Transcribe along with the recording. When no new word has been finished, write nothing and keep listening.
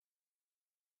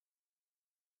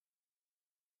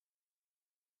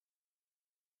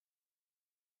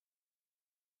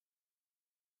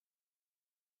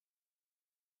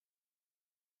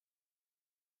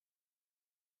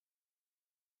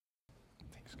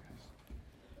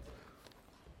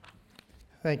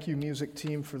Thank you, music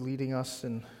team, for leading us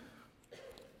in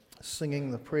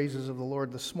singing the praises of the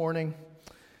Lord this morning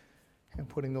and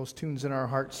putting those tunes in our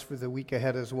hearts for the week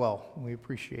ahead as well. We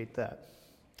appreciate that.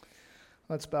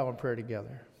 Let's bow in prayer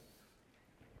together.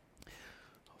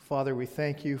 Father, we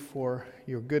thank you for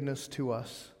your goodness to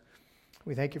us.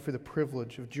 We thank you for the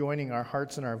privilege of joining our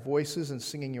hearts and our voices and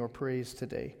singing your praise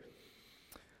today.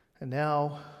 And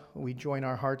now we join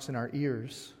our hearts and our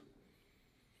ears.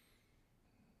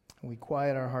 We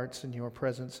quiet our hearts in your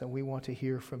presence, and we want to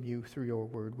hear from you through your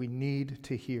word. We need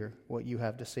to hear what you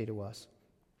have to say to us.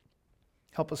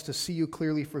 Help us to see you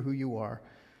clearly for who you are.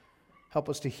 Help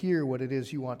us to hear what it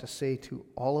is you want to say to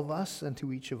all of us and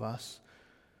to each of us.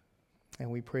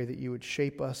 And we pray that you would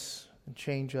shape us and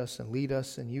change us and lead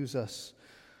us and use us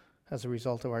as a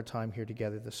result of our time here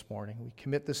together this morning. We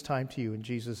commit this time to you in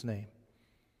Jesus' name.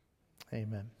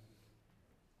 Amen.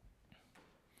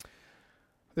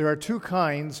 There are two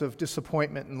kinds of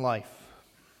disappointment in life.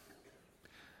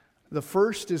 The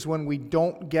first is when we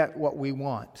don't get what we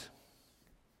want.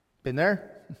 Been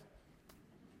there?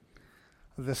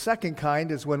 The second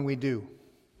kind is when we do.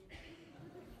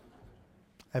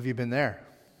 Have you been there?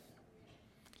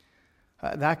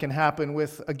 That can happen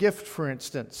with a gift, for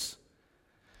instance.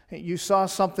 You saw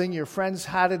something, your friends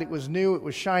had it, it was new, it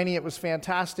was shiny, it was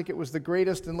fantastic, it was the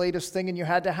greatest and latest thing, and you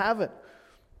had to have it.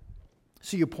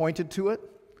 So you pointed to it.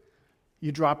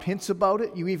 You dropped hints about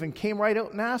it. You even came right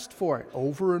out and asked for it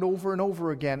over and over and over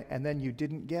again, and then you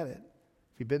didn't get it.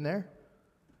 Have you been there?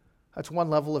 That's one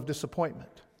level of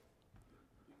disappointment.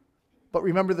 But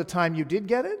remember the time you did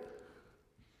get it?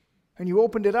 And you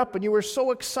opened it up and you were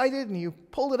so excited and you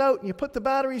pulled it out and you put the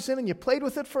batteries in and you played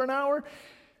with it for an hour.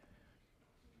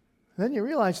 And then you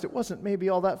realized it wasn't maybe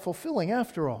all that fulfilling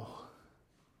after all.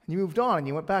 And you moved on and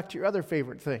you went back to your other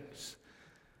favorite things.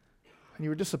 And you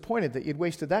were disappointed that you'd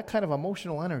wasted that kind of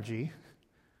emotional energy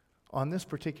on this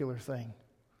particular thing.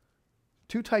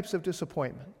 Two types of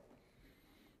disappointment.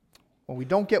 When we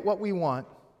don't get what we want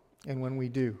and when we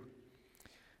do.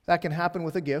 That can happen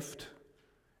with a gift.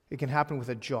 It can happen with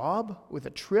a job, with a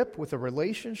trip, with a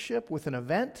relationship, with an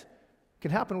event. It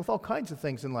can happen with all kinds of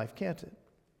things in life, can't it?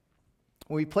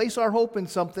 When we place our hope in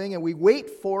something and we wait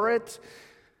for it,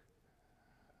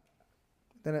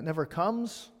 then it never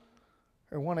comes.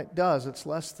 Or when it does, it's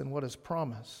less than what is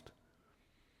promised.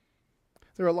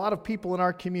 There are a lot of people in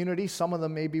our community, some of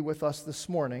them may be with us this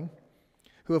morning,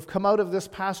 who have come out of this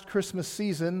past Christmas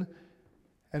season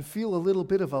and feel a little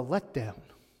bit of a letdown.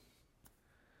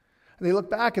 And they look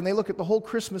back and they look at the whole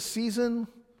Christmas season,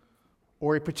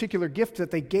 or a particular gift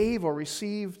that they gave or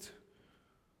received,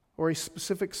 or a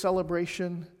specific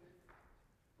celebration,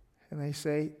 and they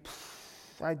say,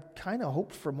 I kind of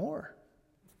hoped for more.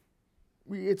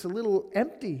 It's a little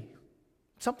empty.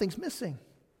 Something's missing.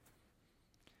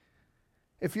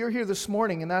 If you're here this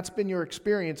morning and that's been your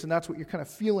experience and that's what you're kind of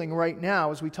feeling right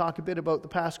now as we talk a bit about the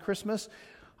past Christmas,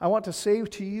 I want to say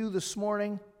to you this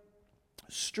morning,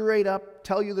 straight up,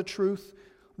 tell you the truth,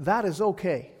 that is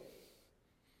okay.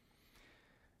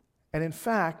 And in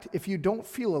fact, if you don't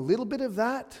feel a little bit of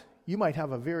that, you might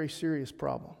have a very serious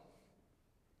problem.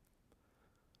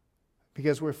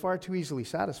 Because we're far too easily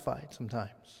satisfied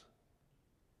sometimes.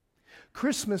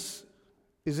 Christmas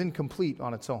is incomplete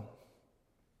on its own.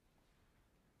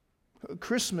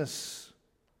 Christmas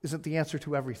isn't the answer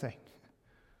to everything.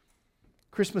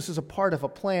 Christmas is a part of a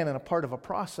plan and a part of a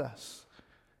process.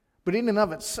 But in and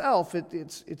of itself,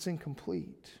 it's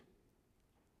incomplete.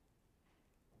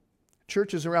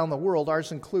 Churches around the world,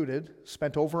 ours included,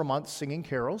 spent over a month singing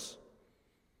carols,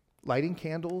 lighting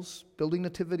candles, building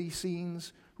nativity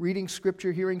scenes, reading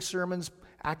scripture, hearing sermons,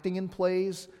 acting in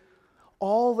plays,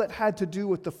 all that had to do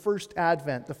with the first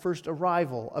advent, the first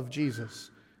arrival of Jesus.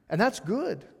 And that's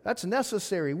good. That's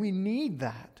necessary. We need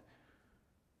that.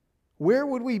 Where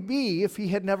would we be if he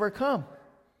had never come?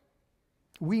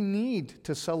 We need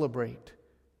to celebrate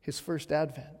his first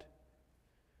advent.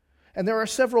 And there are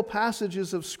several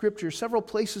passages of Scripture, several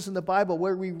places in the Bible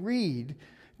where we read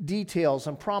details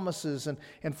and promises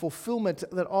and fulfillment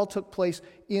that all took place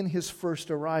in his first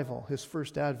arrival, his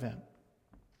first advent.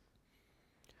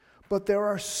 But there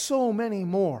are so many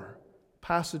more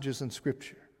passages in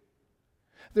Scripture.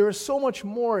 There is so much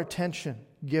more attention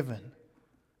given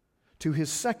to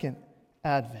his second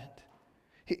advent,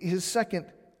 his second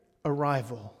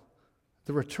arrival,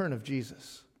 the return of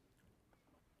Jesus.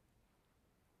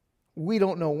 We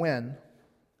don't know when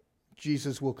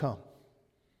Jesus will come.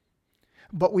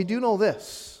 But we do know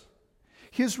this.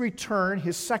 His return,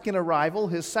 his second arrival,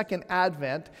 his second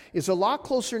advent is a lot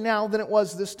closer now than it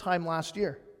was this time last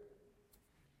year.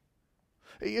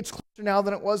 It's closer now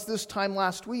than it was this time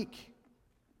last week.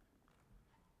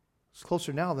 It's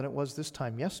closer now than it was this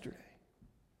time yesterday.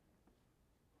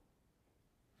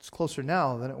 It's closer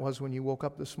now than it was when you woke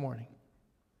up this morning.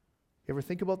 You ever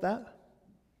think about that?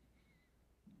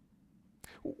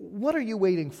 What are you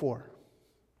waiting for?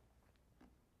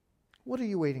 What are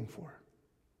you waiting for?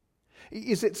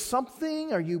 Is it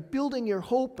something? Are you building your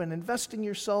hope and investing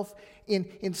yourself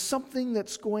in something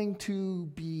that's going to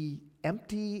be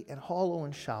empty and hollow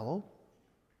and shallow?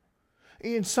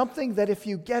 In something that if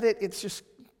you get it, it's just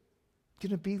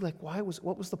going to be like, what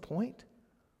was the point?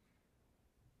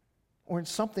 Or in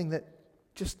something that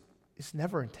just is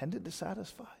never intended to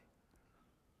satisfy?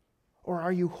 Or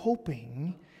are you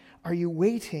hoping, are you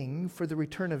waiting for the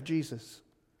return of Jesus?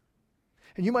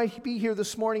 And you might be here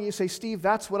this morning, you say, Steve,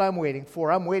 that's what I'm waiting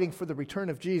for. I'm waiting for the return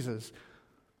of Jesus.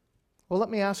 Well, let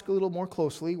me ask a little more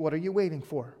closely, what are you waiting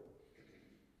for?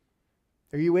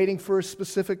 Are you waiting for a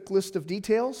specific list of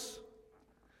details?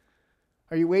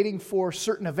 Are you waiting for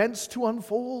certain events to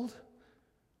unfold?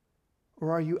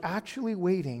 Or are you actually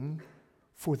waiting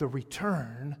for the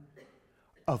return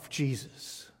of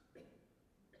Jesus?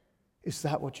 Is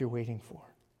that what you're waiting for?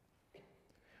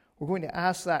 We're going to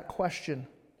ask that question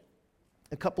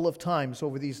a couple of times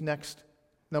over these next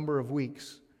number of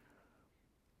weeks.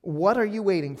 What are you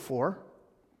waiting for?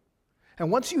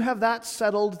 And once you have that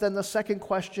settled, then the second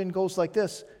question goes like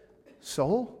this.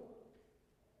 So,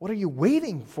 what are you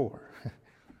waiting for?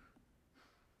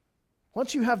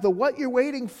 Once you have the what you're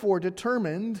waiting for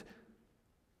determined,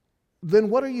 then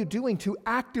what are you doing to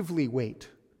actively wait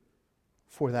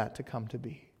for that to come to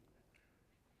be?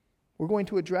 We're going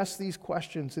to address these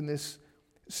questions in this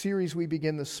series we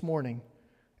begin this morning,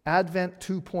 Advent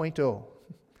 2.0,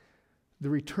 the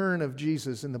return of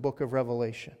Jesus in the book of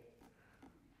Revelation.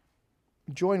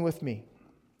 Join with me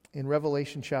in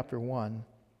Revelation chapter 1.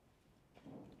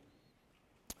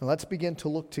 And let's begin to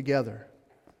look together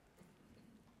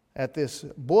at this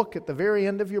book at the very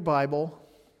end of your Bible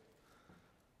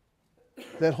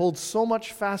that holds so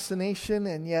much fascination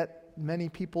and yet many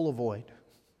people avoid.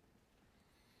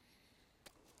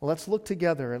 Let's look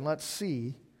together and let's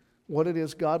see what it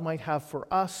is God might have for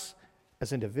us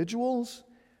as individuals,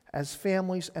 as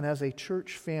families, and as a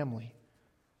church family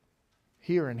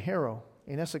here in Harrow,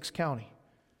 in Essex County,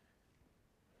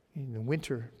 in the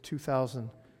winter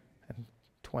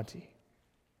 2020.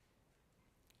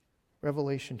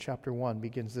 Revelation chapter 1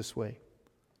 begins this way.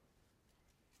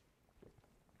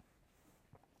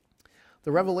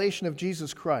 The revelation of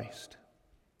Jesus Christ,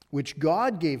 which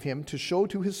God gave him to show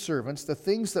to his servants the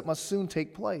things that must soon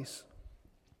take place.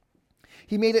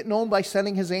 He made it known by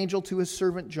sending his angel to his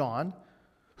servant John,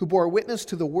 who bore witness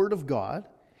to the word of God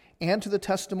and to the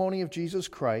testimony of Jesus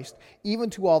Christ,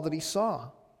 even to all that he saw.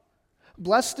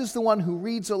 Blessed is the one who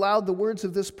reads aloud the words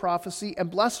of this prophecy, and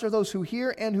blessed are those who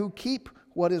hear and who keep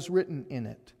what is written in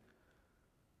it.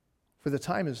 For the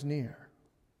time is near.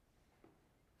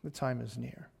 The time is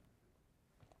near.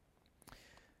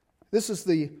 This is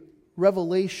the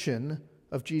revelation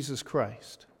of Jesus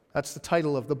Christ. That's the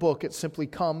title of the book. It simply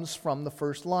comes from the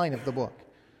first line of the book.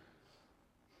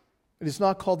 It is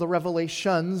not called the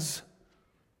Revelations,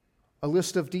 a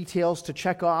list of details to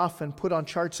check off and put on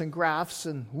charts and graphs,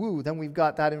 and then we've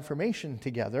got that information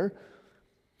together.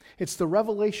 It's the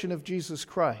revelation of Jesus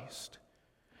Christ.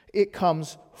 It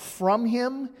comes from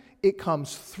him, it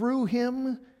comes through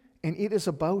him, and it is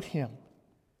about him.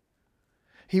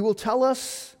 He will tell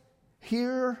us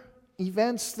here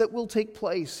events that will take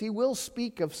place. He will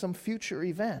speak of some future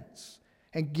events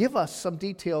and give us some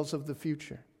details of the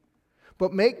future.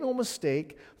 But make no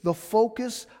mistake, the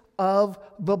focus of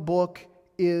the book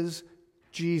is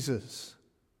Jesus.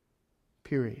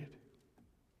 Period.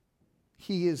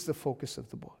 He is the focus of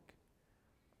the book.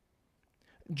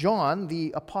 John,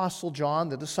 the Apostle John,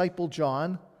 the disciple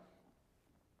John,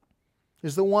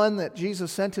 is the one that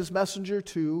Jesus sent his messenger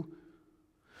to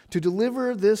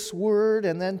deliver this word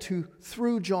and then to,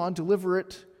 through John, deliver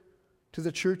it to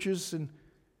the churches in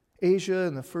Asia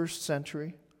in the first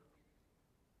century.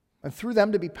 And through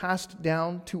them to be passed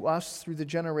down to us through the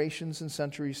generations and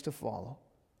centuries to follow.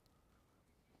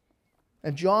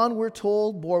 And John, we're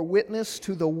told, bore witness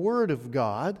to the Word of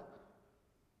God,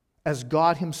 as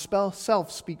God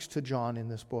himself speaks to John in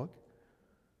this book.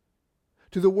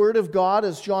 To the Word of God,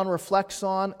 as John reflects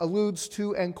on, alludes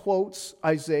to, and quotes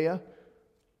Isaiah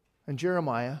and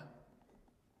Jeremiah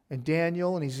and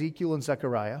Daniel and Ezekiel and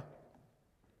Zechariah.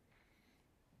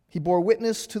 He bore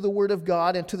witness to the Word of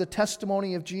God and to the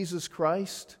testimony of Jesus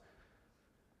Christ,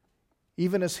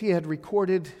 even as he had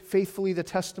recorded faithfully the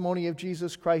testimony of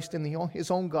Jesus Christ in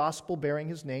his own gospel bearing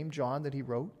his name, John, that he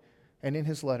wrote, and in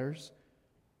his letters,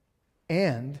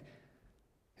 and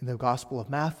in the Gospel of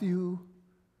Matthew,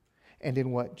 and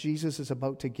in what Jesus is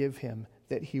about to give him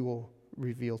that he will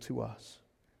reveal to us.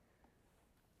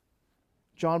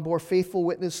 John bore faithful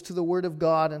witness to the word of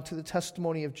God and to the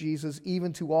testimony of Jesus,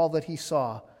 even to all that he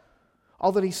saw.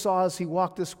 All that he saw as he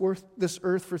walked this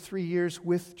earth for 3 years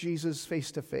with Jesus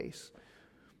face to face.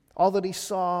 All that he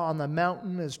saw on the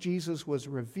mountain as Jesus was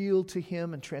revealed to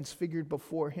him and transfigured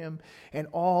before him. And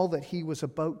all that he was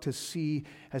about to see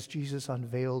as Jesus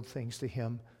unveiled things to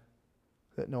him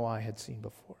that no eye had seen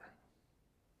before.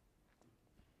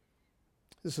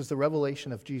 This is the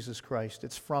revelation of Jesus Christ.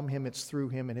 It's from him, it's through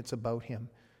him, and it's about him.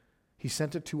 He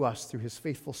sent it to us through his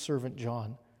faithful servant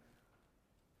John.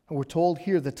 And we're told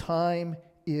here the time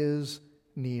is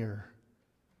near.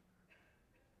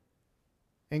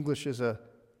 English is a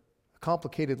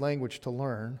complicated language to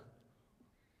learn.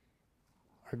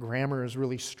 Our grammar is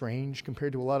really strange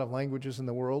compared to a lot of languages in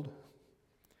the world.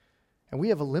 And we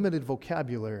have a limited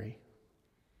vocabulary.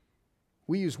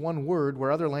 We use one word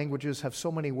where other languages have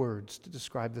so many words to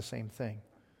describe the same thing.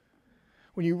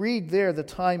 When you read there, the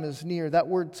time is near, that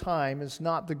word time is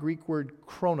not the Greek word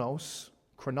chronos,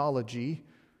 chronology.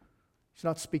 He's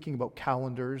not speaking about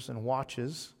calendars and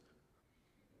watches,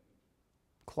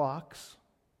 clocks.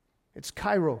 It's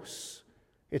kairos.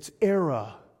 It's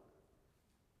era.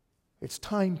 It's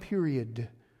time period.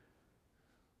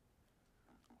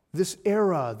 This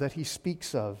era that he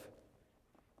speaks of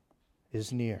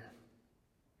is near.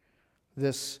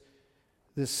 This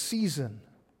season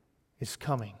is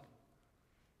coming.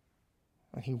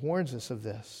 And he warns us of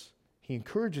this. He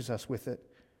encourages us with it.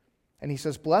 And he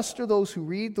says, "Blessed are those who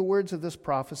read the words of this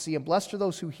prophecy, and blessed are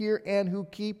those who hear and who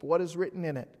keep what is written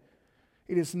in it."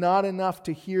 It is not enough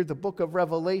to hear the book of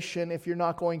Revelation if you're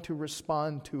not going to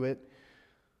respond to it.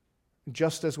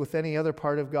 Just as with any other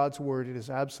part of God's word, it is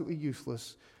absolutely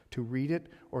useless to read it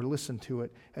or listen to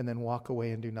it and then walk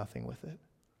away and do nothing with it.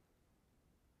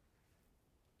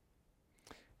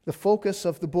 The focus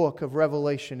of the book of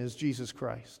Revelation is Jesus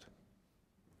Christ.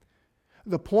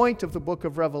 The point of the book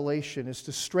of Revelation is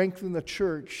to strengthen the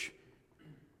church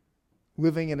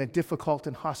living in a difficult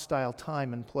and hostile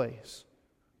time and place.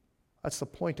 That's the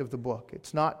point of the book.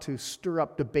 It's not to stir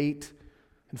up debate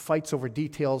and fights over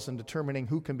details and determining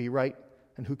who can be right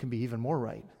and who can be even more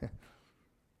right.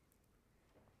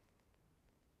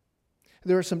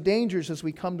 There are some dangers as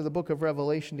we come to the book of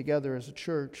Revelation together as a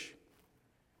church.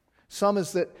 Some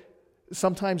is that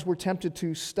sometimes we're tempted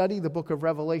to study the book of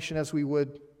Revelation as we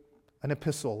would an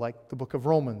epistle, like the book of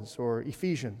Romans or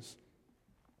Ephesians,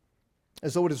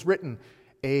 as though it is written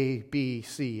A, B,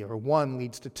 C, or 1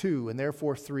 leads to 2, and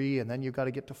therefore 3, and then you've got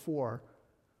to get to 4.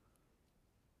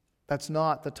 That's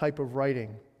not the type of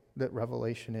writing that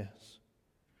Revelation is.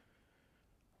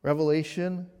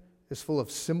 Revelation is full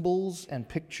of symbols and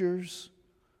pictures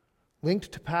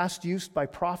linked to past use by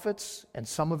prophets, and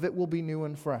some of it will be new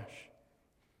and fresh.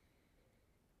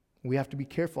 We have to be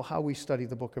careful how we study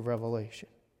the book of Revelation.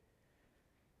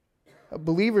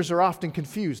 Believers are often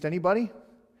confused. Anybody?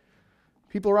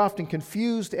 People are often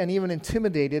confused and even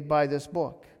intimidated by this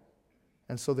book,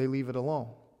 and so they leave it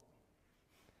alone.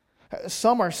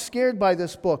 Some are scared by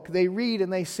this book. They read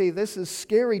and they say, "This is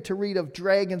scary to read of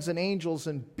dragons and angels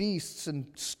and beasts and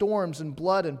storms and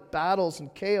blood and battles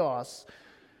and chaos."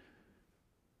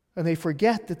 And they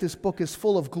forget that this book is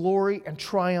full of glory and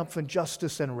triumph and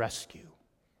justice and rescue.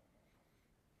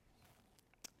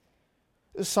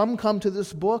 Some come to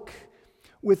this book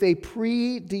with a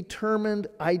predetermined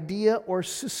idea or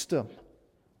system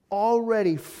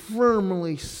already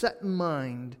firmly set in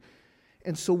mind.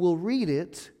 And so we'll read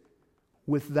it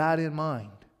with that in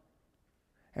mind.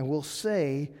 And we'll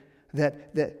say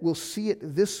that we'll see it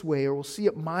this way or we'll see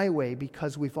it my way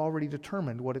because we've already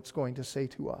determined what it's going to say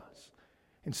to us,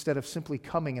 instead of simply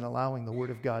coming and allowing the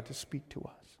Word of God to speak to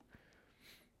us.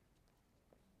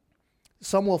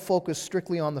 Some will focus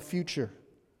strictly on the future,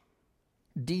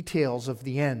 details of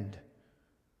the end,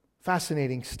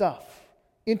 fascinating stuff,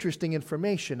 interesting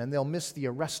information, and they'll miss the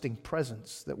arresting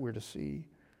presence that we're to see.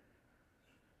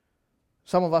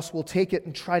 Some of us will take it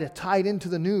and try to tie it into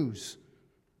the news.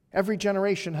 Every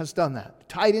generation has done that.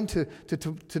 Tied into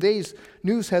today's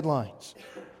news headlines.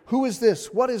 Who is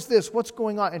this? What is this? What's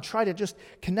going on? And try to just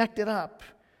connect it up.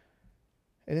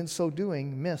 And in so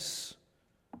doing, miss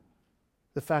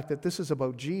the fact that this is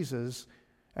about Jesus.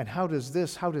 And how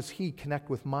does he connect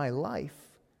with my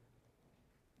life,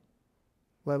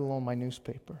 let alone my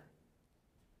newspaper?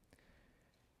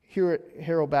 Here at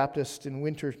Harrow Baptist in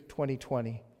winter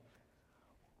 2020,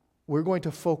 we're going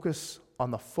to focus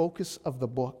on the focus of the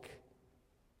book,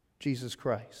 Jesus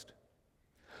Christ.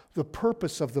 The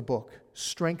purpose of the book,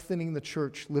 strengthening the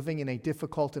church living in a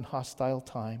difficult and hostile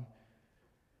time.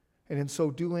 And in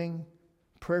so doing,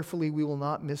 prayerfully, we will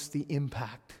not miss the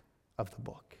impact of the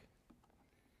book.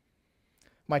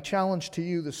 My challenge to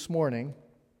you this morning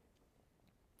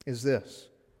is this: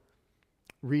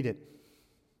 read it.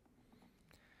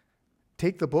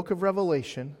 Take the book of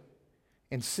Revelation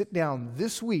and sit down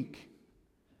this week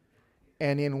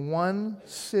and in one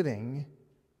sitting,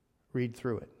 read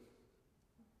through it.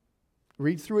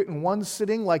 Read through it in one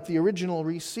sitting like the original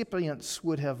recipients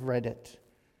would have read it.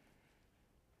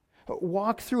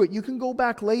 Walk through it. You can go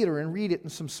back later and read it in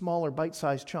some smaller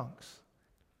bite-sized chunks.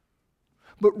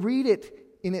 But read it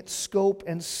in its scope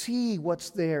and see what's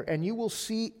there, and you will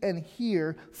see and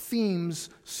hear themes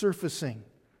surfacing.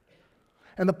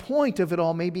 And the point of it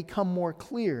all may become more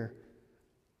clear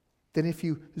than if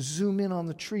you zoom in on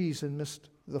the trees and missed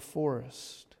the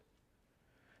forest.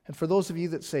 And for those of you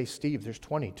that say, Steve, there's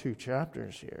 22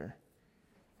 chapters here.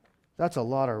 That's a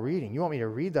lot of reading. You want me to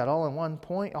read that all in one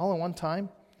point, all in one time?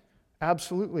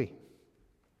 Absolutely.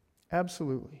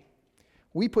 Absolutely.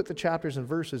 We put the chapters and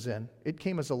verses in. It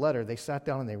came as a letter. They sat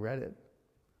down and they read it.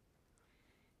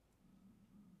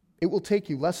 It will take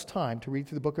you less time to read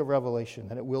through the book of Revelation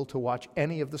than it will to watch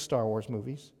any of the Star Wars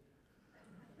movies,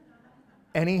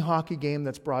 any hockey game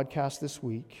that's broadcast this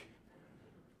week,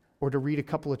 or to read a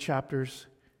couple of chapters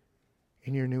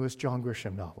in your newest John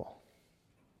Grisham novel.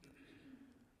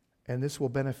 And this will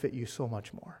benefit you so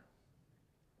much more.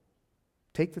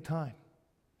 Take the time.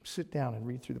 Sit down and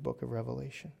read through the book of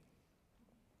Revelation.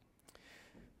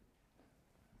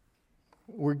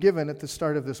 We're given at the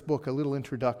start of this book a little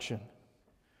introduction.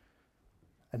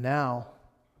 And now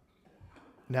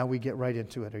we get right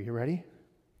into it. Are you ready?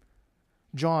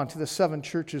 John, to the 7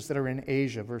 churches that are in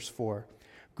Asia, verse 4.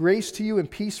 Grace to you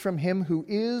and peace from him who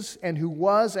is and who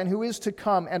was and who is to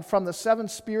come, and from the 7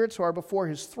 spirits who are before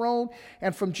his throne,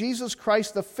 and from Jesus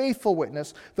Christ, the faithful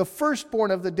witness, the firstborn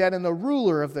of the dead and the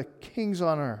ruler of the kings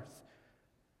on earth.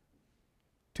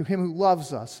 To him who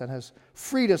loves us and has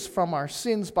freed us from our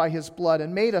sins by his blood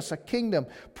and made us a kingdom,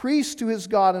 priest to his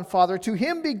God and Father, to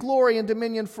him be glory and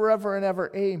dominion forever and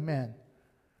ever. Amen.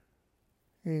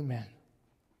 Amen.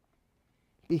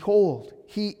 Behold,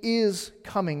 he is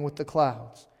coming with the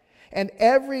clouds, and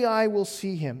every eye will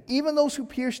see him, even those who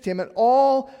pierced him, and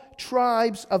all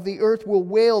tribes of the earth will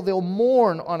wail, they'll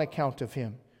mourn on account of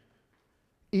him.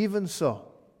 Even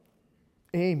so,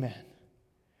 amen.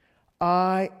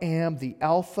 I am the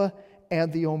Alpha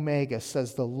and the Omega,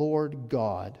 says the Lord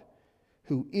God,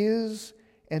 who is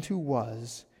and who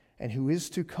was and who is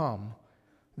to come,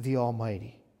 the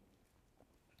Almighty.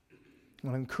 I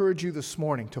want to encourage you this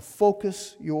morning to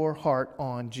focus your heart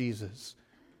on Jesus.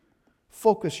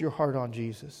 Focus your heart on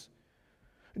Jesus.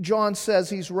 John says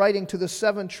he's writing to the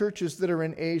 7 churches that are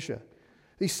in Asia.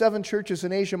 These 7 churches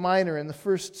in Asia Minor in the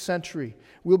 1st century.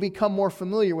 We'll become more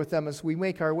familiar with them as we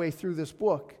make our way through this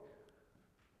book.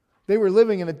 They were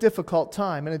living in a difficult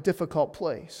time, in a difficult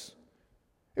place.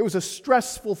 It was a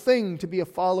stressful thing to be a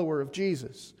follower of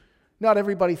Jesus. Not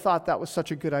everybody thought that was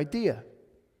such a good idea.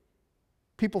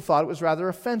 People thought it was rather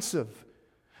offensive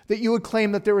that you would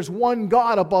claim that there is one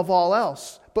God above all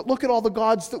else. But look at all the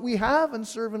gods that we have and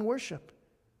serve and worship.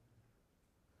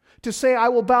 To say, I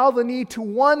will bow the knee to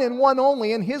one and one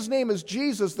only, and his name is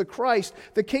Jesus the Christ,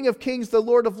 the King of kings, the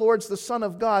Lord of lords, the Son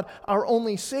of God, our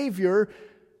only Savior,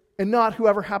 and not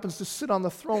whoever happens to sit on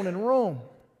the throne in Rome.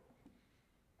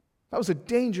 That was a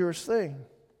dangerous thing.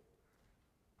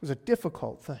 It was a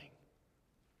difficult thing.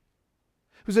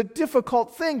 It was a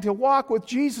difficult thing to walk with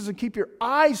Jesus and keep your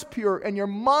eyes pure and your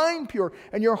mind pure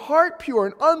and your heart pure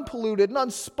and unpolluted and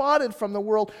unspotted from the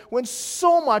world when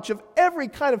so much of every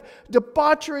kind of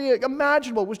debauchery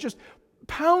imaginable was just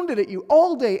pounded at you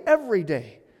all day, every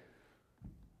day.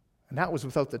 And that was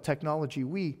without the technology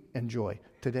we enjoy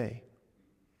today.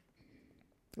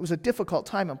 It was a difficult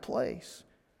time and place.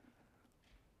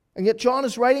 And yet John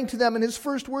is writing to them, and his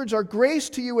first words are, grace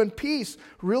to you and peace.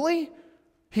 Really?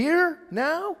 Here?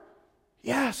 Now?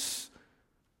 Yes.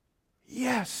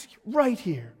 Yes, right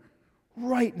here.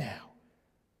 Right now.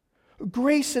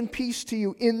 Grace and peace to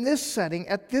you in this setting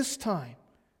at this time.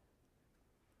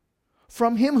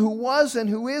 From him who was and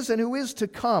who is to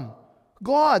come.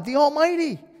 God, the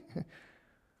Almighty.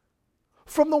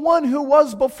 From the one who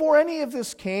was before any of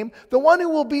this came, the one who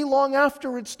will be long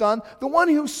after it's done, the one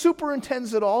who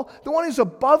superintends it all, the one who's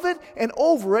above it and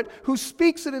over it, who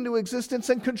speaks it into existence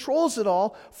and controls it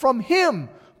all, from him,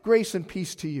 grace and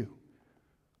peace to you.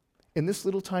 In this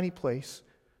little tiny place,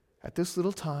 at this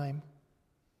little time,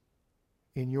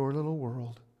 in your little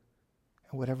world,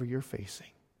 and whatever you're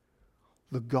facing,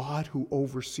 the God who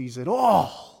oversees it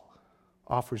all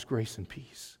offers grace and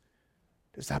peace.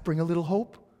 Does that bring a little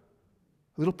hope?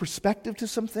 A little perspective to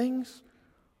some things.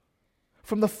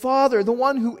 From the Father, the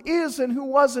one who is and who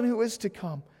was and who is to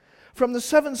come. From the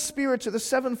seven spirits or the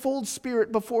sevenfold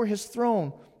Spirit before his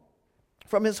throne.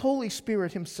 From his Holy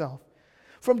Spirit himself.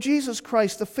 From Jesus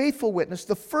Christ, the faithful witness,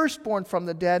 the firstborn from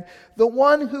the dead, the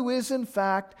one who is in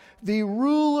fact the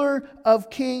ruler of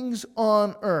kings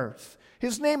on earth.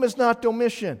 His name is not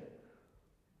Domitian.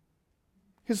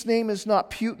 His name is not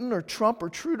Putin or Trump or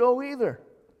Trudeau either.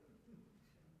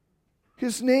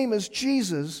 His name is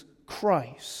Jesus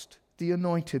Christ, the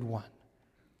Anointed One.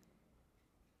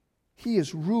 He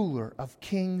is ruler of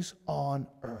kings on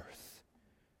earth.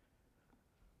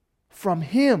 From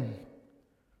him,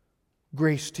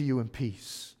 grace to you and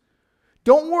peace.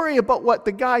 Don't worry about what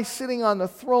the guy sitting on the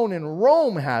throne in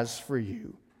Rome has for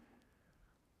you.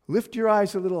 Lift your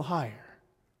eyes a little higher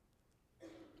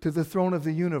to the throne of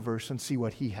the universe and see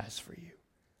what he has for you.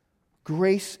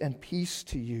 Grace and peace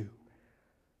to you.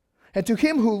 And to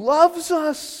him who loves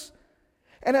us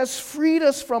and has freed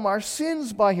us from our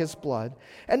sins by his blood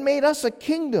and made us a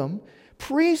kingdom,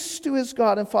 priests to his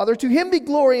God and Father, to him be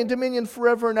glory and dominion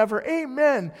forever and ever.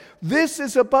 Amen. This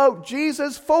is about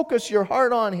Jesus. Focus your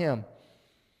heart on him.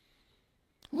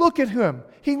 Look at him.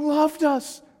 He loved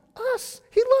us.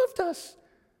 He loved us.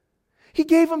 He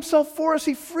gave himself for us.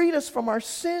 He freed us from our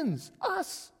sins.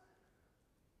 Us.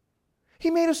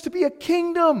 He made us to be a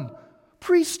kingdom,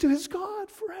 priests to his God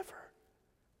forever.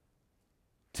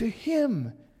 To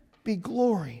him be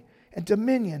glory and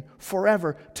dominion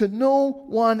forever, to no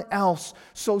one else.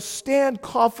 So stand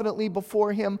confidently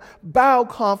before him, bow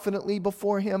confidently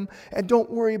before him, and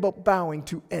don't worry about bowing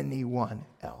to anyone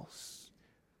else.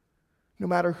 No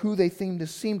matter who they seem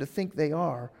to think they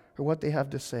are or what they have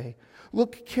to say.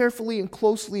 Look carefully and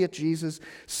closely at Jesus.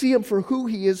 See him for who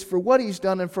he is, for what he's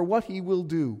done, and for what he will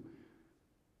do.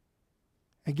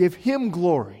 And give him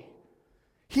glory.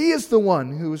 He is the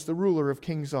one who is the ruler of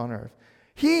kings on earth.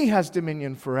 He has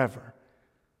dominion forever.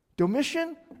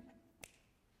 Domitian,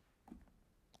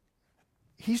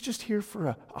 he's just here for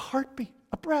a heartbeat,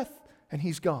 a breath, and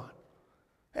he's gone.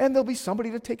 And there'll be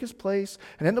somebody to take his place,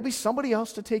 and then there'll be somebody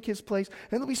else to take his place,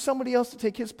 and then there'll be somebody else to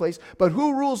take his place. But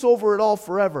who rules over it all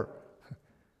forever?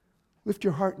 Lift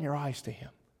your heart and your eyes to him.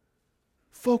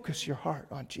 Focus your heart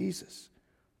on Jesus.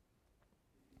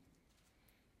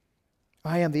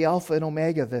 I am the Alpha and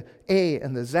Omega, the A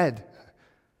and the Z,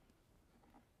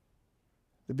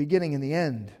 the beginning and the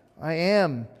end. I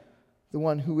am the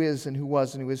one who is and who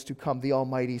was and who is to come, the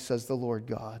Almighty, says the Lord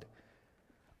God.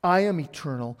 I am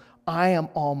eternal. I am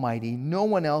almighty. No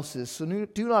one else is. So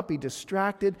do not be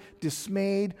distracted,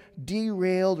 dismayed,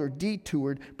 derailed, or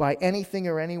detoured by anything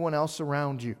or anyone else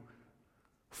around you.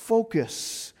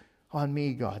 Focus on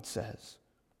me, God says.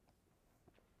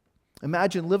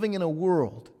 Imagine living in a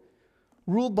world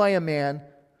ruled by a man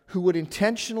who would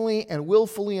intentionally and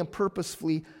willfully and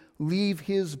purposefully leave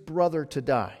his brother to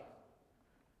die.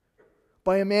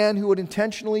 By a man who would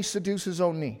intentionally seduce his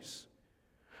own niece.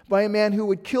 By a man who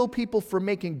would kill people for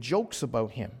making jokes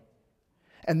about him.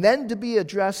 And then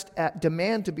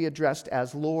demand to be addressed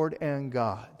as Lord and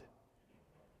God.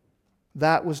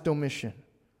 That was Domitian.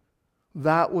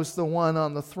 That was the one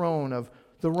on the throne of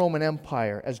the Roman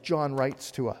Empire, as John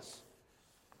writes to us.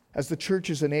 As the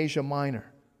churches in Asia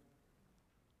Minor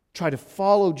try to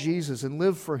follow Jesus and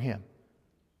live for him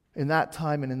in that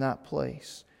time and in that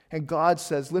place. And God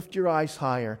says, lift your eyes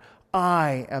higher.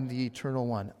 I am the eternal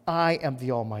one. I am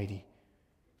the Almighty.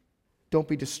 Don't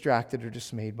be distracted or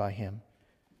dismayed by him.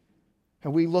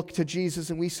 And we look to Jesus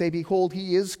and we say, behold,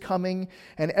 he is coming,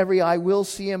 and every eye will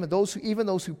see him, and even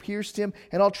those who pierced him,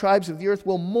 and all tribes of the earth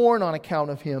will mourn on account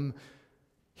of him.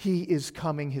 He is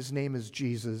coming. His name is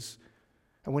Jesus.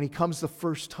 And when he comes the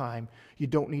first time, you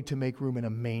don't need to make room in a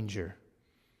manger.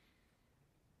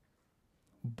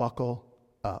 Buckle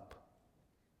up.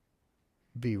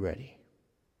 Be ready.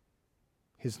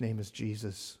 His name is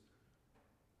Jesus.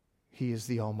 He is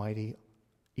the Almighty,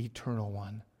 Eternal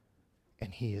One,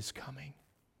 and he is coming.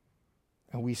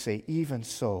 And we say, even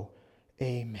so,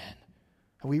 amen.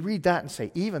 And we read that and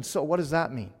say, even so, what does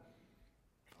that mean?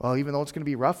 Well, even though it's going to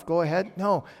be rough, go ahead.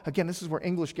 No, again, this is where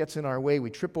English gets in our way. We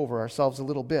trip over ourselves a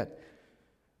little bit.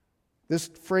 This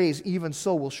phrase, even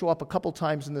so, will show up a couple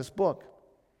times in this book.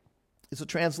 It's a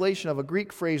translation of a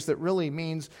Greek phrase that really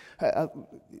means,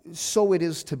 so it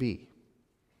is to be.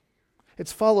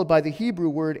 It's followed by the Hebrew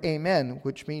word amen,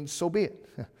 which means so be it.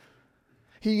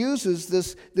 He uses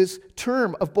this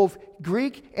term of both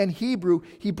Greek and Hebrew.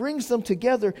 He brings them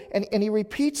together and he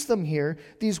repeats them here.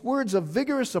 These words of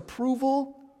vigorous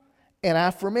approval and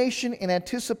affirmation and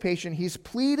anticipation. He's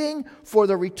pleading for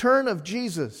the return of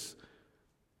Jesus.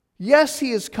 Yes, he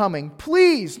is coming.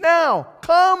 Please, now,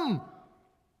 come.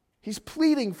 He's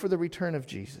pleading for the return of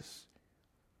Jesus.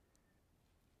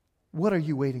 What are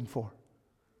you waiting for?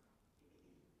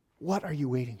 What are you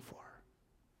waiting for?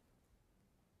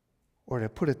 Or to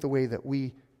put it the way that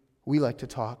we like to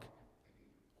talk,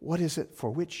 what is it for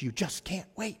which you just can't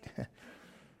wait?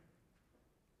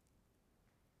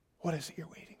 What is it you're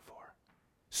waiting for?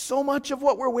 So much of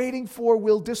what we're waiting for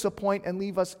will disappoint and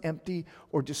leave us empty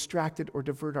or distracted or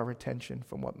divert our attention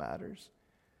from what matters.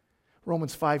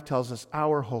 Romans 5 tells us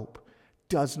our hope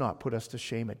does not put us to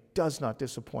shame. It does not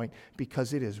disappoint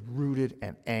because it is rooted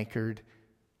and anchored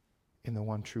in the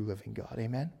one true living God.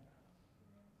 Amen?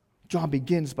 John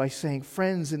begins by saying,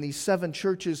 friends in these 7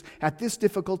 churches at this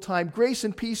difficult time, grace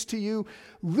and peace to you.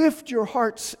 Lift your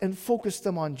hearts and focus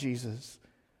them on Jesus.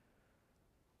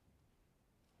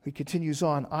 He continues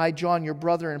on, I, John, your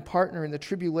brother and partner in the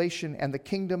tribulation and the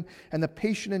kingdom and the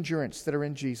patient endurance that are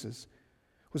in Jesus,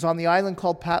 was on the island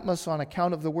called Patmos on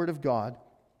account of the word of God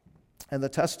and the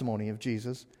testimony of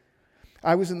Jesus.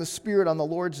 I was in the Spirit on the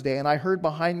Lord's day, and I heard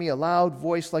behind me a loud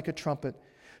voice like a trumpet,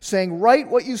 saying, write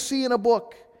what you see in a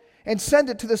book, and send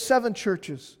it to the 7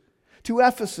 churches, to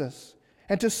Ephesus,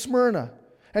 and to Smyrna,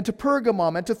 and to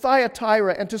Pergamum, and to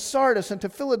Thyatira, and to Sardis, and to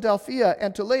Philadelphia,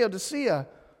 and to Laodicea.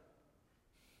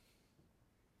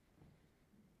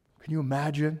 Can you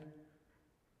imagine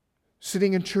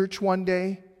sitting in church one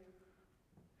day,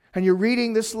 and you're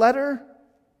reading this letter,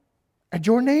 and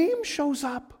your name shows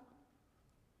up?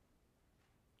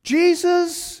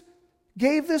 Jesus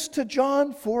gave this to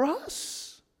John for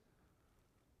us.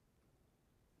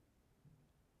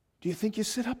 Do you think you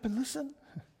sit up and listen?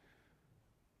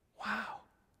 Wow.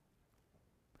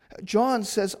 John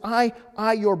says, I,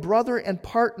 your brother and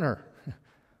partner,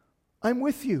 I'm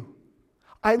with you.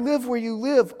 I live where you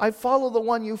live. I follow the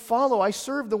one you follow. I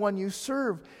serve the one you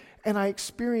serve. And I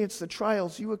experience the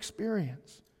trials you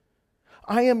experience.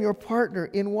 I am your partner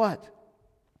in what?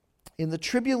 In the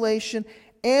tribulation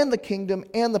and the kingdom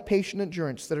and the patient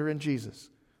endurance that are in Jesus.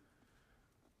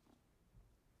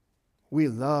 We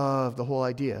love the whole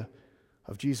idea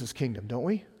of Jesus' kingdom, don't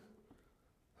we?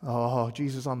 Oh,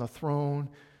 Jesus on the throne,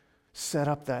 set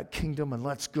up that kingdom and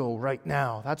let's go right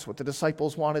now. That's what the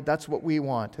disciples wanted. That's what we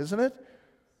want, isn't it?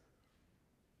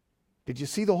 Did you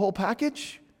see the whole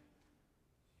package?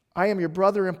 I am your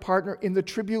brother and partner in the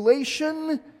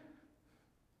tribulation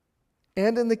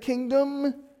and in the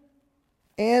kingdom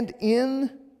and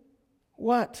in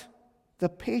what? The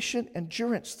patient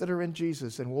endurance that are in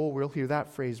Jesus. And we'll hear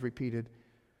that phrase repeated.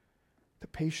 The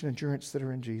patient endurance that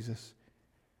are in Jesus.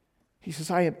 He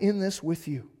says, I am in this with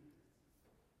you.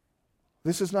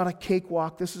 This is not a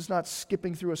cakewalk. This is not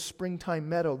skipping through a springtime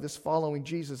meadow, this following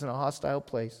Jesus in a hostile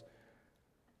place.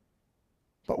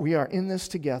 But we are in this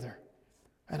together.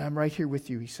 And I'm right here with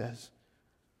you, he says.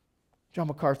 John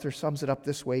MacArthur sums it up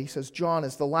this way. He says, John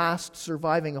is the last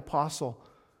surviving apostle.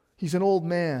 He's an old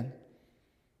man.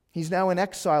 He's now in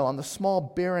exile on the small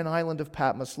barren island of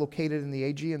Patmos, located in the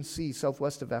Aegean Sea,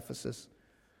 southwest of Ephesus.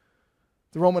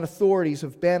 The Roman authorities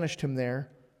have banished him there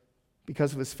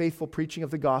because of his faithful preaching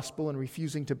of the gospel and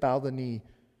refusing to bow the knee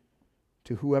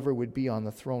to whoever would be on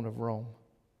the throne of Rome.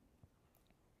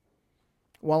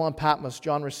 While on Patmos,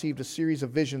 John received a series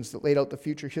of visions that laid out the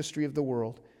future history of the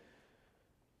world.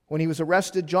 When he was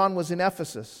arrested, John was in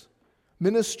Ephesus,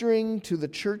 ministering to the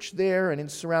church there and in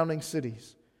surrounding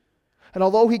cities. And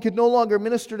although he could no longer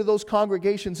minister to those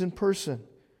congregations in person,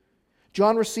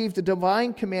 John received a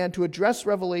divine command to address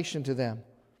revelation to them.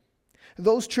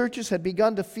 Those churches had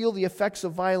begun to feel the effects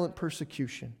of violent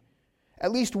persecution.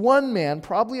 At least one man,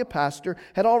 probably a pastor,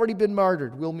 had already been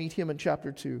martyred. We'll meet him in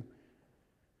chapter 2.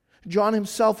 John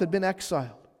himself had been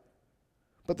exiled.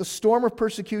 But the storm of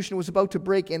persecution was about to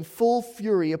break in full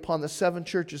fury upon the 7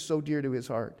 churches so dear to his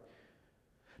heart.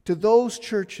 To those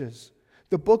churches,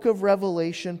 the book of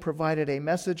Revelation provided a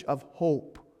message of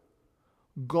hope.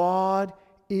 God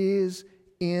is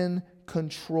in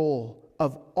control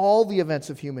of all the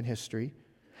events of human history.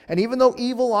 And even though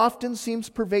evil often seems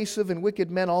pervasive and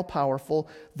wicked men all-powerful,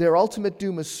 their ultimate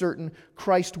doom is certain.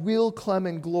 Christ will come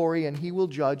in glory, and he will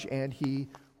judge, and he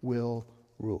will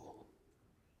rule.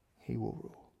 He will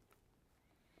rule.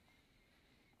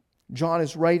 John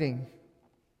is writing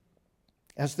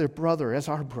as their brother, as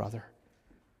our brother,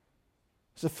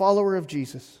 as a follower of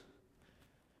Jesus.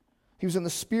 He was in the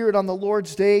Spirit on the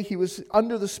Lord's day. He was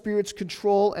under the Spirit's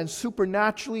control, and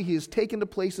supernaturally he is taken to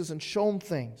places and shown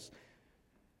things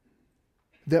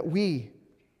that we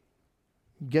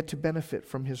get to benefit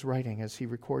from his writing as he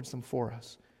records them for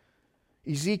us.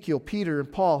 Ezekiel, Peter,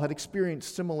 and Paul had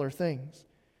experienced similar things.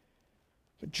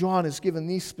 But John is given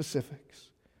these specifics.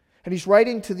 And he's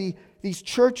writing to these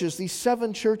churches, these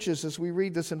 7 churches, as we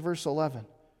read this in verse 11.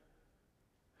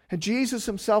 And Jesus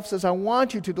himself says, I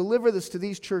want you to deliver this to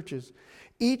these churches.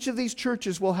 Each of these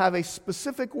churches will have a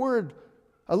specific word,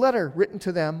 a letter written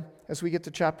to them as we get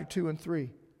to chapter 2 and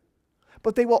 3.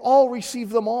 But they will all receive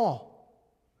them all.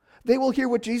 They will hear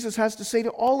what Jesus has to say to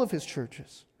all of his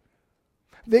churches.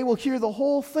 They will hear the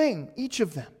whole thing, each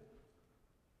of them.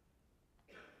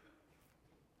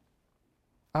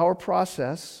 Our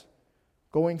process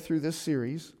going through this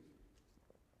series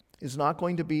is not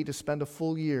going to be to spend a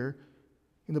full year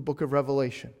in the book of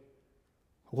Revelation.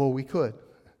 Well, we could.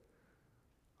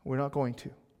 We're not going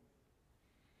to.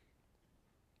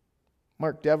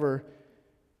 Mark Dever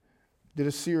did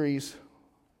a series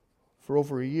for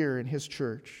over a year in his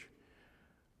church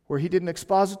where he did an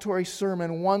expository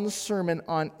sermon, one sermon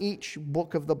on each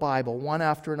book of the Bible, one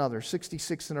after another,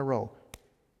 66 in a row.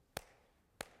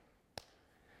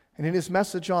 And in his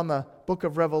message on the book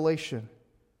of Revelation,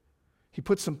 he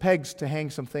put some pegs to hang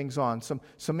some things on, some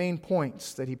main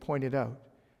points that he pointed out.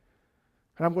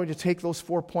 And I'm going to take those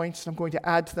 4 points and I'm going to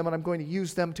add to them and I'm going to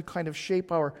use them to kind of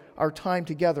shape our time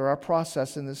together, our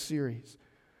process in this series.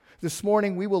 This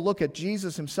morning we will look at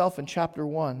Jesus himself in chapter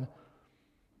 1.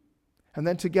 And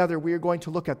then together we are going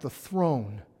to look at the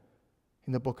throne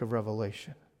in the book of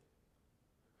Revelation.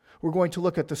 We're going to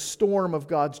look at the storm of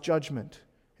God's judgment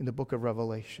in the book of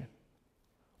Revelation.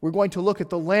 We're going to look at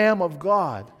the Lamb of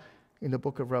God in the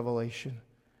book of Revelation.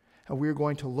 And we're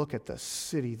going to look at the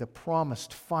city, the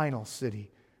promised final city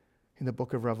in the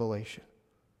book of Revelation.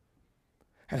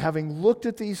 And having looked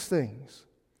at these things,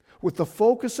 with the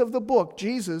focus of the book,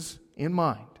 Jesus, in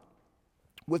mind,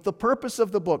 with the purpose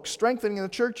of the book, strengthening the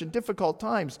church in difficult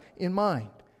times in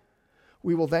mind,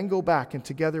 we will then go back and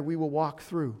together we will walk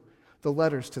through the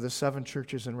letters to the 7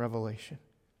 churches in Revelation.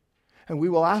 And we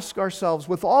will ask ourselves,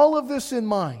 with all of this in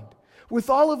mind, with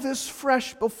all of this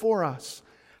fresh before us,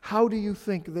 how do you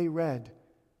think they read,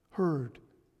 heard,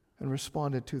 and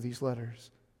responded to these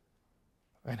letters?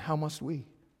 And how must we,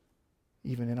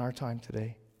 even in our time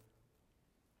today?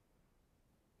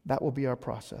 That will be our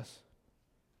process.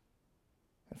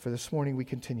 And for this morning we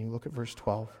continue. Look at verse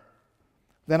 12.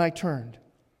 Then I turned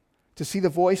to see the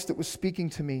voice that was speaking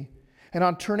to me. And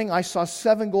on turning, I saw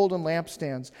 7 golden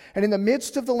lampstands. And in the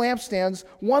midst of the lampstands,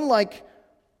 one like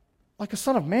a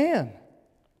son of man,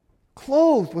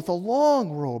 clothed with a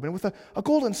long robe and with a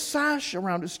golden sash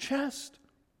around his chest.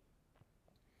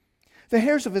 The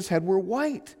hairs of his head were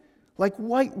white, like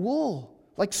white wool,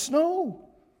 like snow.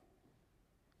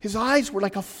 His eyes were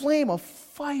like a flame of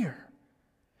fire.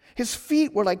 His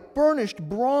feet were like burnished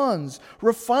bronze,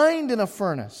 refined in a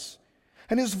furnace.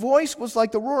 And his voice was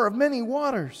like the roar of many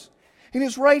waters. In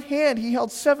his right hand he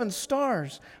held 7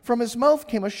 stars. From his mouth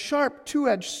came a sharp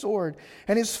 2-edged sword,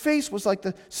 and his face was like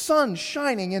the sun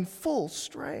shining in full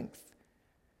strength.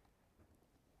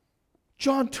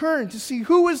 John turned to see,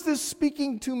 who is this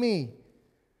speaking to me?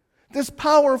 This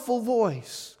powerful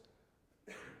voice.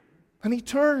 And he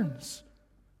turns,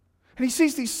 and he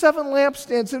sees these 7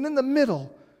 lampstands, and in the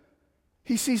middle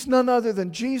he sees none other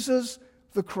than Jesus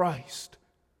the Christ,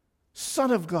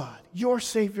 Son of God, your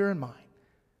Savior and mine.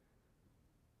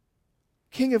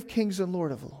 King of kings and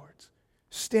Lord of lords,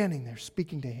 standing there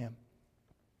speaking to him.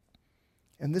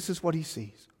 And this is what he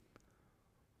sees.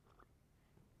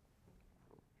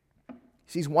 He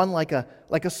sees one like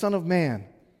a son of man,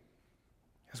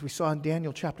 as we saw in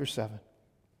Daniel chapter 7.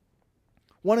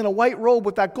 One in a white robe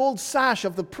with that gold sash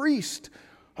of the priest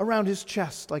around his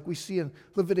chest, like we see in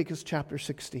Leviticus chapter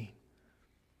 16.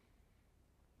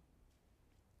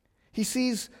 He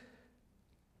sees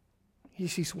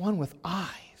one with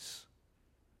eyes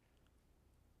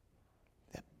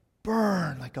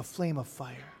burn like a flame of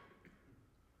fire.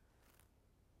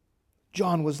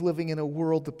 John was living in a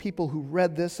world, the people who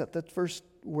read this at the first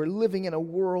were living in a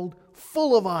world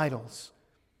full of idols.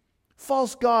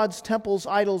 False gods, temples,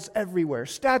 idols everywhere,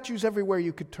 statues everywhere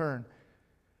you could turn.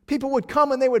 People would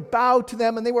come and they would bow to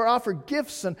them and they would offer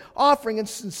gifts and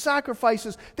offerings and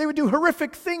sacrifices. They would do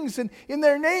horrific things in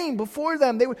their name before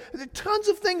them. Tons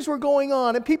of things were going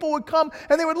on, and people would come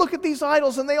and they would look at these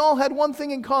idols, and they all had one thing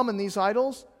in common, these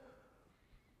idols.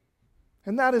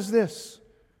 And that is this: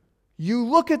 you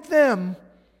look at them,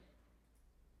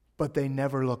 but they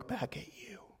never look back at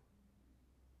you.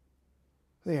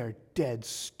 They are dead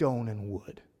stone and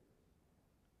wood.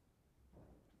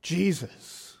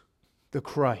 Jesus, the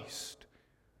Christ,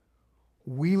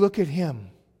 we look at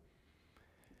him,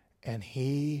 and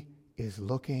he is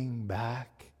looking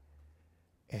back,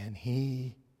 and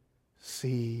he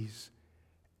sees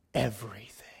everything.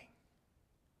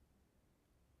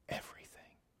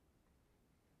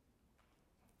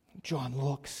 John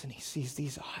looks and he sees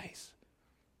these eyes.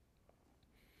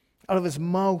 Out of his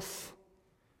mouth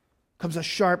comes a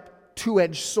sharp,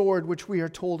 two-edged sword, which we are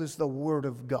told is the Word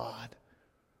of God.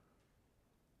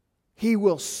 He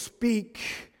will speak,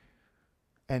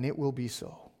 and it will be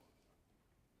so.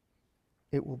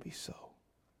 It will be so.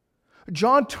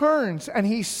 John turns and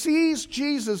he sees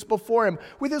Jesus before him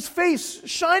with his face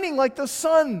shining like the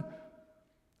sun.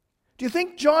 Do you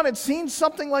think John had seen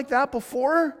something like that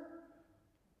before?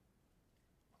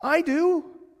 I do.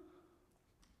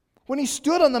 When he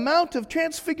stood on the Mount of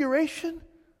Transfiguration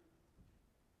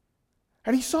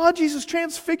and he saw Jesus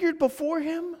transfigured before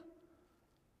him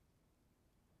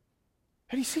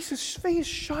and he sees his face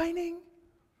shining.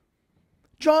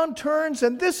 John turns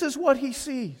and this is what he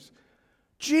sees.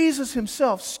 Jesus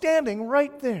himself standing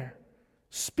right there,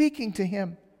 speaking to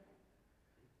him.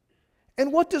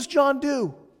 And what does John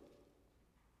do?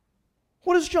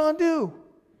 What does John do?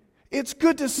 It's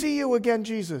good to see you again,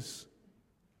 Jesus.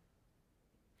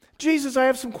 Jesus, I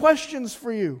have some questions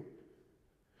for you.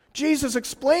 Jesus,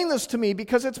 explain this to me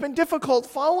because it's been difficult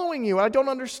following you. I don't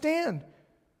understand.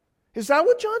 Is that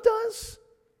what John does?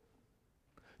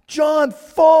 John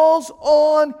falls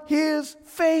on his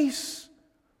face.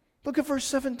 Look at verse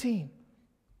 17.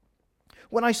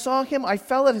 When I saw him, I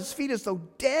fell at his feet as though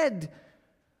dead.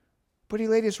 But he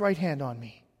laid his right hand on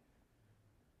me,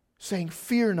 saying,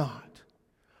 fear not.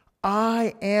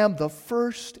 I am the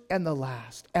first and the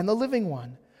last and the living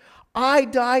one. I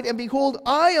died, and behold,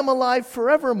 I am alive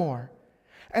forevermore.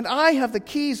 And I have the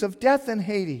keys of death and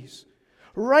Hades.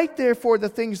 Write therefore the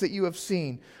things that you have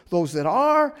seen, those that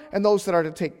are and those that are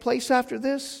to take place after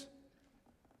this.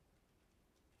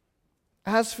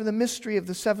 As for the mystery of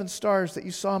the 7 stars that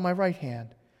you saw in my right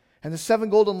hand, and the 7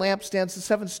 golden lampstands, the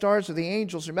 7 stars are the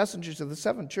angels or messengers of the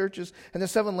 7 churches, and the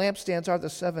 7 lampstands are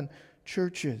the 7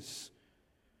 churches.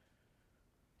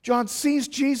 John sees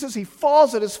Jesus. He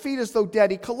falls at his feet as though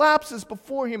dead. He collapses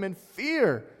before him in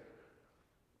fear.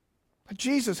 But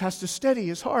Jesus has to steady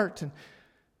his heart and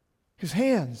his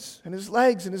hands and his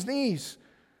legs and his knees.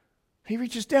 He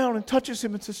reaches down and touches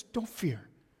him and says, don't fear.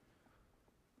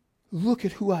 Look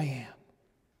at who I am.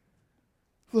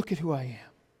 Look at who I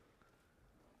am.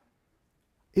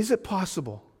 Is it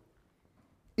possible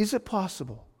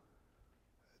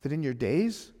that in your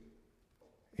days,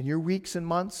 in your weeks and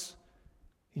months,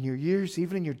 in your years,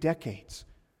 even in your decades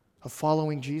of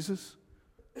following Jesus,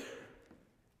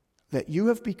 that you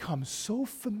have become so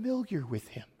familiar with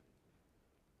him,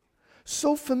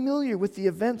 so familiar with the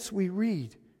events we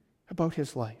read about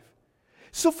his life,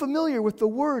 so familiar with the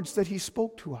words that he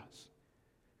spoke to us,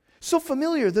 so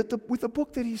familiar with the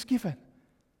book that he's given,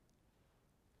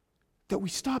 that we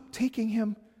stop taking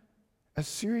him as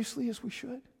seriously as we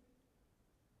should,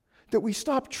 that we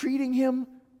stop treating him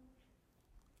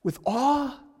with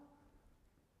awe,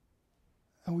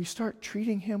 and we start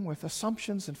treating him with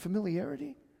assumptions and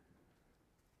familiarity.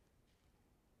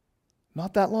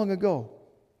 Not that long ago,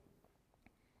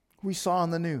 we saw on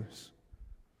the news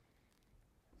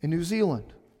in New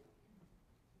Zealand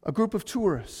a group of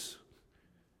tourists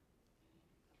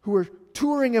who were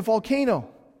touring a volcano.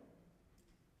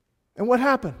 And what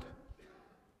happened?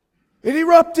 It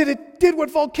erupted. It did what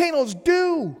volcanoes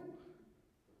do.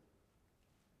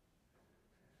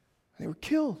 They were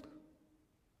killed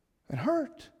and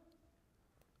hurt.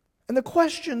 And the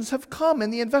questions have come in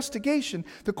the investigation.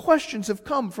 The questions have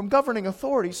come from governing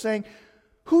authorities saying,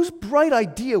 whose bright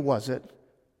idea was it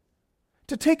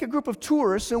to take a group of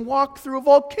tourists and walk through a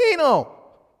volcano?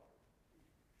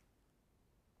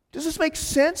 Does this make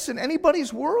sense in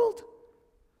anybody's world?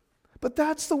 But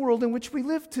that's the world in which we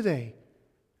live today.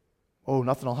 Oh,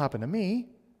 nothing will happen to me.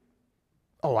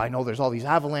 Oh, I know there's all these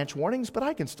avalanche warnings, but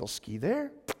I can still ski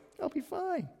there. I'll be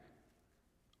fine.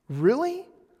 Really?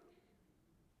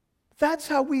 That's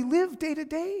how we live day to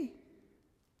day.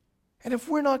 And if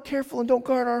we're not careful and don't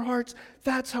guard our hearts,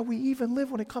 that's how we even live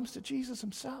when it comes to Jesus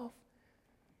himself.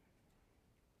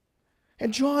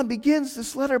 And John begins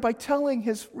this letter by telling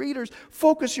his readers,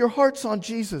 focus your hearts on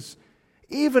Jesus,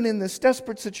 even in this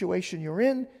desperate situation you're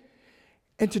in.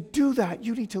 And to do that,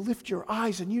 you need to lift your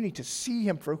eyes and you need to see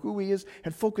him for who he is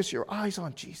and focus your eyes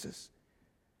on Jesus.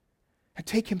 And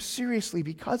take him seriously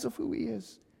because of who he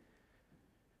is.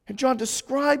 And John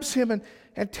describes him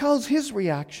and tells his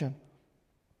reaction.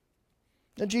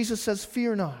 And Jesus says,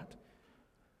 fear not.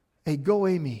 Ego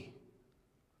eimi.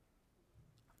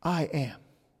 I am.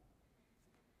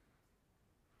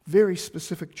 Very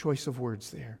specific choice of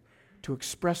words there to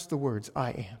express the words,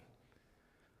 I am.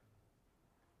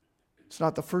 It's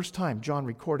not the first time John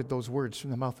recorded those words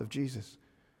from the mouth of Jesus.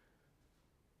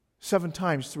 7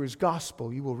 times through his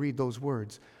gospel, you will read those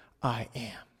words, I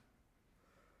am.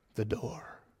 the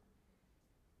door.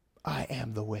 I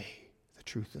am the way, the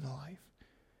truth, and the life.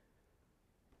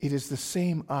 It is the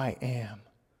same I am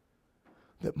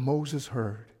that Moses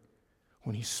heard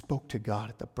when he spoke to God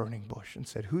at the burning bush and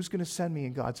said, who's going to send me?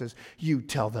 And God says, you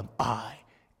tell them I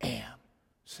am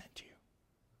sent you.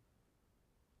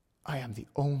 I am the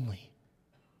only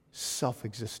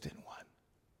self-existent one.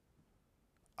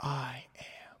 I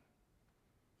am.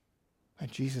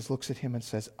 And Jesus looks at him and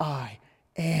says, I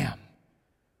am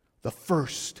the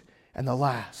first and the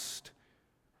last.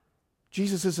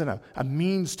 Jesus isn't a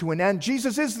means to an end.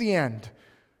 Jesus is the end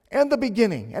and the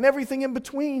beginning and everything in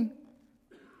between.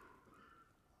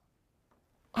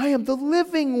 I am the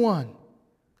living one.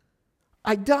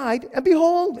 I died, and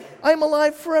behold, I am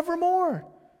alive forevermore.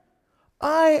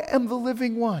 I am the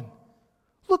living one.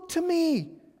 Look to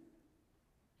me.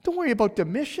 Don't worry about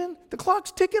Domitian. The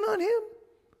clock's ticking on him.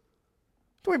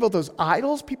 Don't worry about those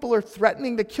idols people are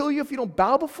threatening to kill you if you don't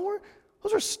bow before.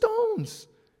 Those are stones.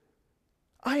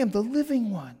 I am the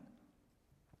living one.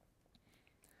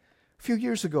 A few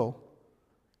years ago,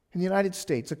 in the United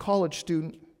States, a college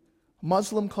student, a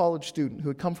Muslim college student who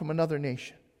had come from another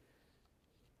nation,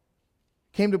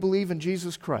 came to believe in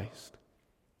Jesus Christ.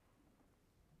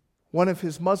 One of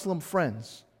his Muslim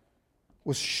friends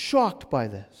was shocked by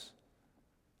this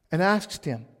and asked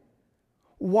him,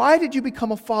 why did you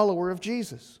become a follower of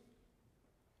Jesus?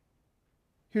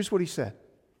 Here's what he said.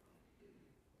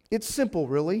 It's simple,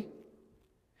 really.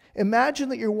 Imagine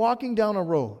that you're walking down a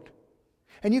road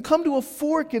and you come to a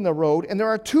fork in the road and there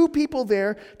are two people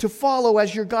there to follow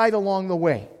as your guide along the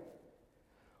way.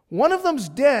 One of them's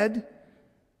dead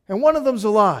and one of them's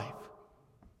alive.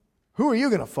 Who are you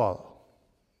going to follow?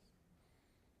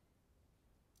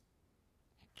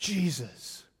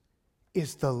 Jesus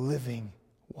is the living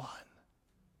one.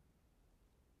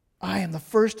 I am the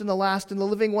first and the last and the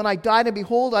living one. I died, and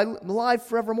behold, I am alive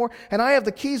forevermore. And I have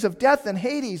the keys of death and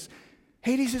Hades.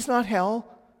 Hades is not hell.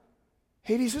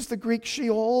 Hades is the Greek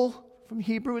Sheol from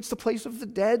Hebrew. It's the place of the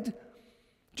dead.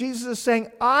 Jesus is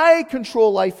saying, I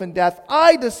control life and death.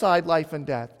 I decide life and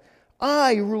death.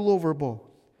 I rule over both.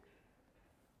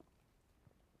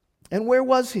 And where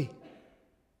was he?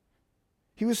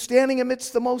 He was standing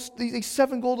amidst these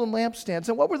 7 golden lampstands.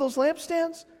 And what were those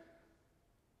lampstands?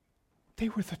 They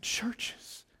were the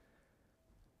churches.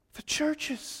 The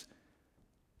churches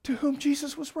to whom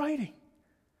Jesus was writing.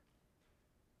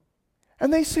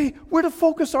 And they say, we're to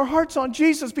focus our hearts on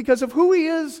Jesus because of who he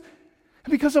is,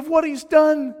 and because of what he's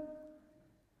done,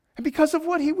 and because of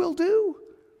what he will do.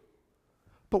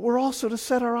 But we're also to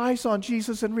set our eyes on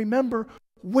Jesus and remember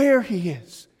where he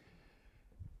is.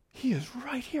 He is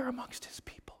right here amongst his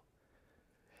people.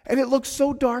 And it looks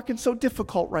so dark and so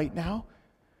difficult right now.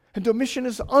 And Domitian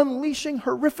is unleashing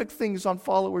horrific things on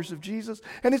followers of Jesus,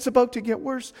 and it's about to get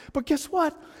worse. But guess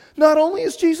what? Not only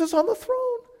is Jesus on the throne,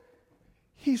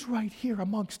 he's right here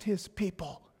amongst his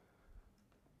people.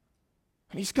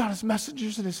 And he's got his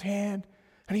messengers in his hand,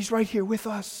 and he's right here with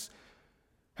us.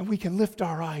 And we can lift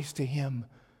our eyes to him,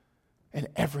 and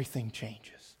everything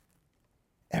changes.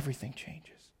 Everything changes.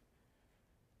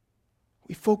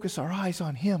 We focus our eyes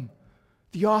on him,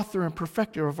 the author and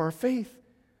perfecter of our faith.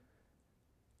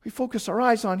 We focus our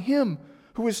eyes on him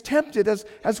who was tempted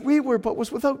as we were, but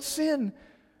was without sin.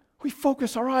 We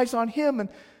focus our eyes on him, and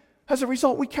as a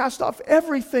result, we cast off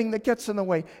everything that gets in the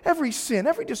way, every sin,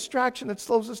 every distraction that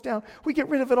slows us down. We get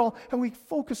rid of it all, and we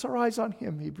focus our eyes on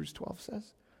him, Hebrews 12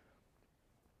 says.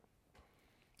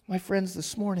 My friends,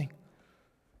 this morning,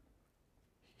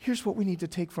 here's what we need to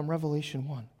take from Revelation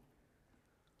 1.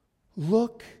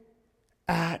 Look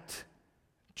at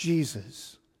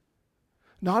Jesus.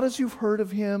 Not as you've heard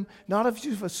of him, not as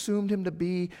you've assumed him to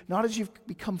be, not as you've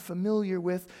become familiar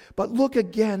with, but look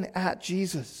again at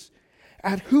Jesus,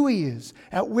 at who he is,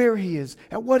 at where he is,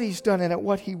 at what he's done, and at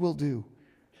what he will do.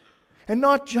 And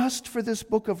not just for this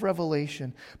book of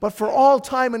Revelation, but for all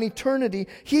time and eternity,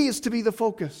 he is to be the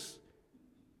focus.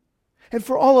 And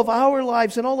for all of our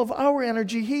lives and all of our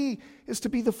energy, he is to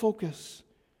be the focus.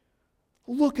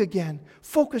 Look again.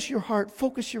 Focus your heart,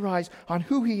 focus your eyes on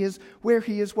who he is, where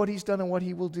he is, what he's done, and what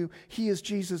he will do. He is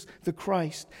Jesus the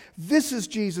Christ. This is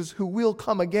Jesus who will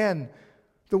come again,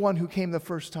 the one who came the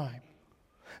first time.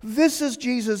 This is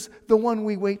Jesus, the one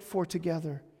we wait for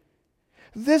together.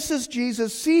 This is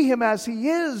Jesus. See him as he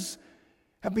is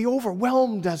and be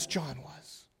overwhelmed as John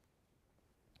was.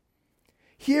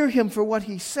 Hear him for what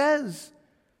he says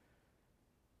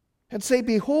and say,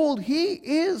 behold, he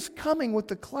is coming with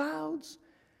the clouds.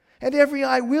 And every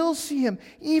eye will see him,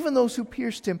 even those who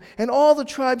pierced him. And all the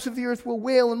tribes of the earth will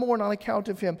wail and mourn on account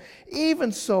of him.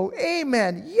 Even so,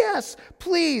 amen. Yes,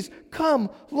 please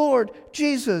come, Lord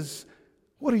Jesus.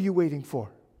 What are you waiting for?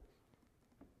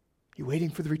 You waiting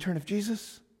for the return of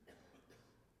Jesus?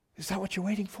 Is that what you're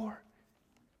waiting for?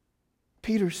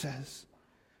 Peter says,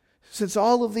 since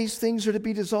all of these things are to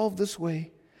be dissolved this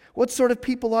way, what sort of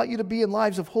people ought you to be in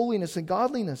lives of holiness and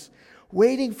godliness,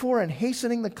 waiting for and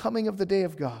hastening the coming of the day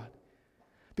of God,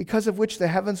 because of which the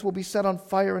heavens will be set on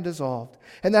fire and dissolved,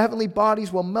 and the heavenly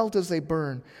bodies will melt as they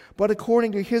burn. But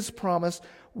according to his promise,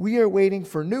 we are waiting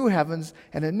for new heavens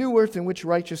and a new earth in which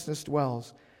righteousness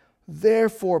dwells.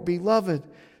 Therefore, beloved,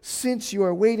 since you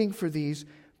are waiting for these,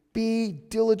 be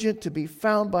diligent to be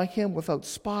found by him without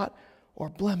spot or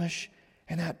blemish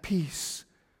and at peace.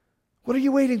 What are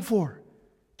you waiting for?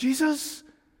 Jesus?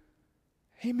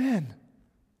 Amen.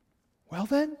 Well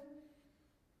then,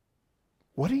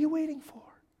 what are you waiting for?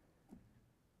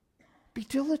 Be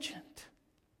diligent.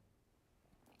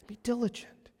 Be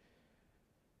diligent.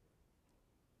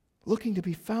 Looking to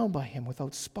be found by him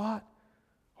without spot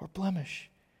or blemish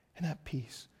and at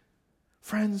peace.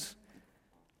 Friends,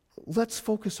 let's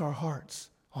focus our hearts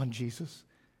on Jesus.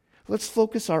 Let's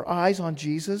focus our eyes on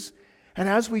Jesus. And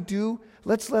as we do,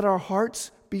 let's let our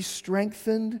hearts be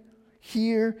strengthened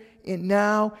here and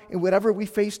now in whatever we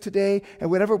face today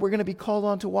and whatever we're going to be called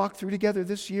on to walk through together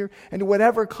this year and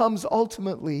whatever comes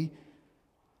ultimately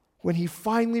when he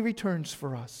finally returns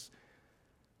for us.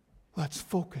 Let's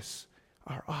focus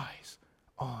our eyes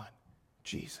on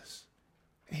Jesus.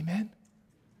 Amen?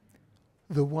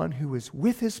 The one who is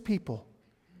with his people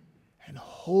and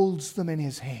holds them in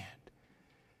his hand.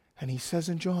 And he says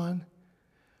in John,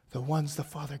 the ones the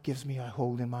Father gives me I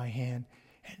hold in my hand,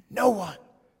 and no one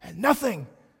and nothing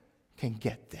can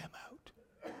get them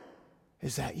out.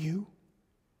 Is that you?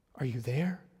 Are you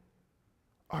there?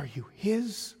 Are you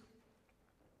his?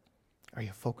 Are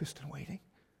you focused and waiting?